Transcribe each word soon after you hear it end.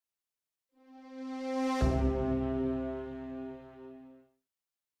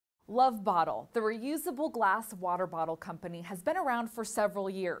Love Bottle, the reusable glass water bottle company, has been around for several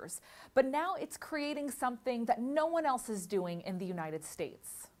years, but now it's creating something that no one else is doing in the United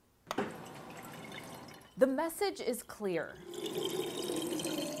States. The message is clear.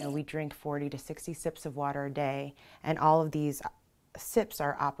 We drink 40 to 60 sips of water a day, and all of these sips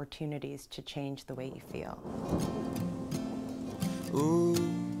are opportunities to change the way you feel. Ooh,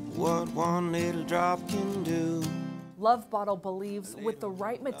 what one little drop can do. Love Bottle believes with the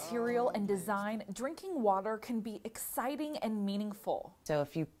right material and design, drinking water can be exciting and meaningful. So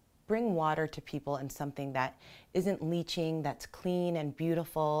if you bring water to people in something that isn't leaching, that's clean and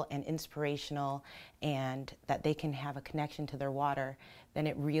beautiful and inspirational, and that they can have a connection to their water, then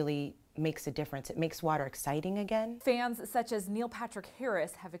it really makes a difference. It makes water exciting again. Fans such as Neil Patrick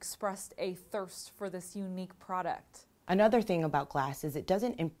Harris have expressed a thirst for this unique product. Another thing about glass is it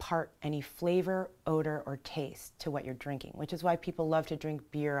doesn't impart any flavor, odor, or taste to what you're drinking, which is why people love to drink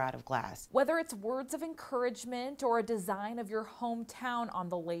beer out of glass. Whether it's words of encouragement or a design of your hometown on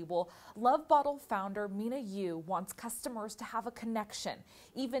the label, Love Bottle founder Minna Yoo wants customers to have a connection,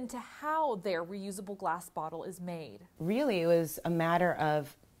 even to how their reusable glass bottle is made. Really, it was a matter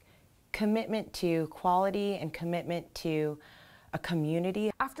of commitment to quality and commitment to a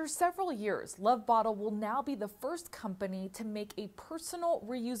community. After several years, Love Bottle will now be the first company to make a personal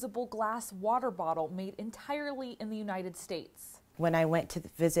reusable glass water bottle made entirely in the United States. When I went to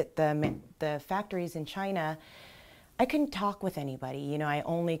visit the factories in China, I couldn't talk with anybody. I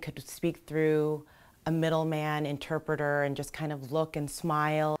only could speak through a middleman interpreter and just kind of look and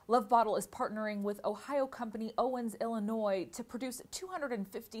smile. Love Bottle is partnering with Ohio company Owens, Illinois to produce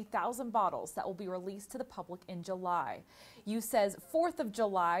 250,000 bottles that will be released to the public in July. Yoo says 4th of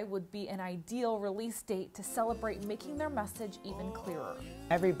July would be an ideal release date to celebrate making their message even clearer.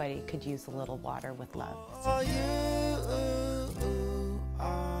 Everybody could use a little water with love.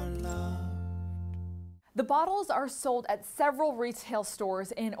 The bottles are sold at several retail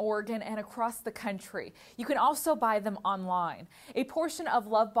stores in Oregon and across the country. You can also buy them online. A portion of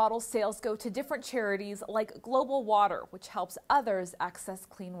Love Bottle sales go to different charities like Global Water, which helps others access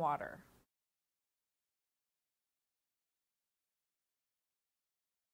clean water.